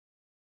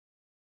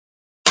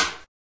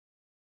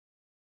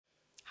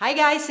Hi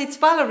guys, it's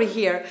Valerie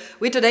here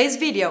with today's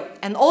video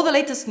and all the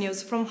latest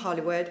news from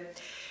Hollywood.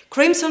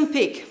 Crimson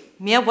Peak,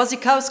 Mia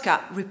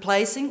Wasikowska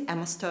replacing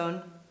Emma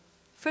Stone.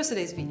 First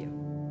today's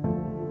video.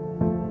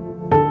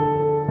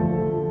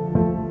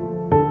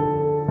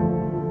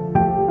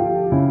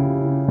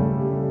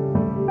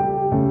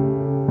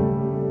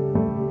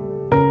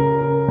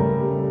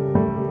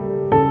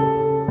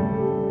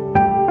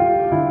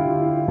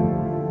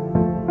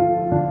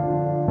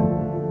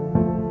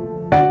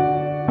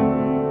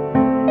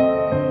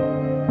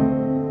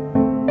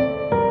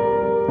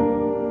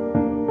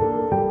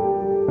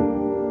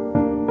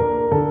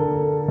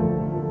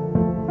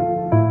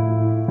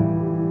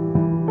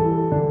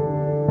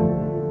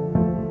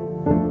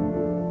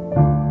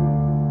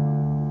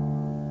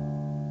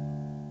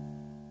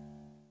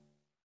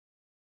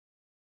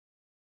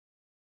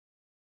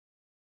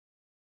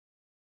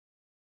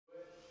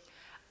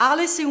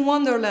 Alice in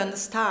Wonderland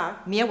star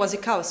Mia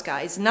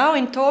Wasikowska is now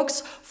in talks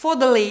for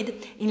the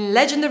lead in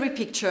Legendary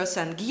Pictures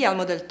and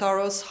Guillermo del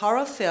Toro's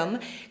horror film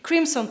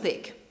Crimson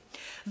Peak.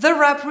 The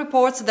Wrap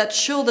reports that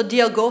should the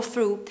deal go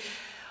through,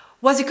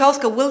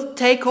 Wasikowska will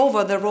take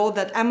over the role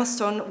that Emma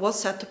Stone was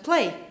set to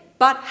play,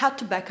 but had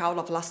to back out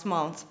of last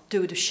month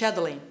due to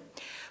scheduling.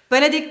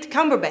 Benedict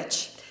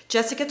Cumberbatch,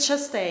 Jessica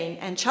Chastain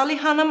and Charlie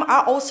Hunnam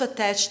are also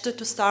attached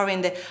to star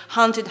in the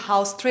haunted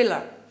house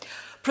thriller.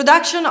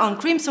 Production on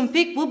Crimson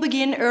Peak will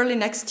begin early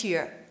next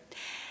year.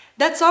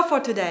 That's all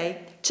for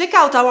today. Check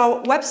out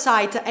our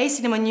website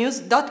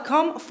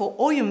acinemanews.com for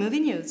all your movie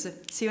news.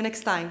 See you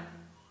next time.